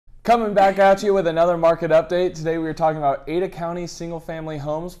Coming back at you with another market update. Today we are talking about Ada County single-family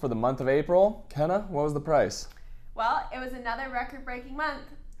homes for the month of April. Kenna, what was the price? Well, it was another record-breaking month.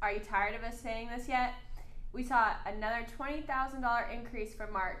 Are you tired of us saying this yet? We saw another $20,000 increase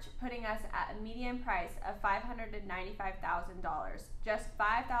from March, putting us at a median price of $595,000, just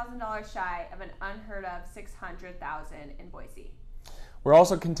 $5,000 shy of an unheard of $600,000 in Boise. We're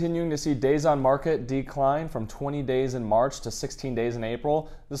also continuing to see days on market decline from 20 days in March to 16 days in April.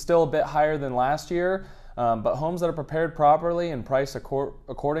 This is still a bit higher than last year, but homes that are prepared properly and priced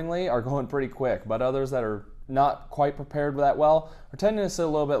accordingly are going pretty quick, but others that are not quite prepared that well are tending to sit a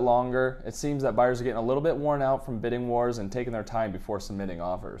little bit longer. It seems that buyers are getting a little bit worn out from bidding wars and taking their time before submitting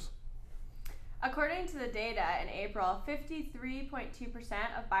offers. According to the data in April, 53.2%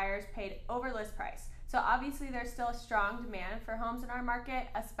 of buyers paid over list price. So obviously there's still a strong demand for homes in our market,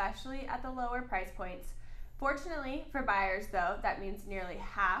 especially at the lower price points. Fortunately for buyers though, that means nearly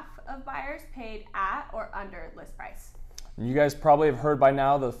half of buyers paid at or under list price. You guys probably have heard by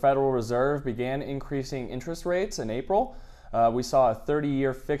now the Federal Reserve began increasing interest rates in April. We saw a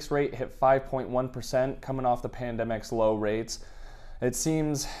 30-year fixed rate hit 5.1% coming off the pandemic's low rates. It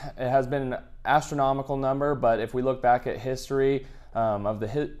seems it has been an astronomical number, but if we look back at history of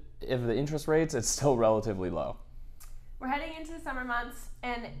the interest rates, it's still relatively low. We're heading into the summer months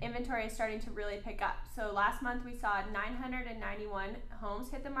and inventory is starting to really pick up. So last month we saw 991 homes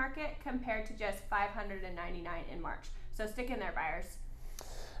hit the market compared to just 599 in March. So stick in there, buyers.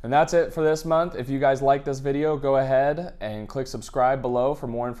 And that's it for this month. If you guys like this video, go ahead and click subscribe below for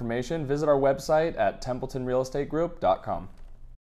more information. Visit our website at templetonrealestategroup.com.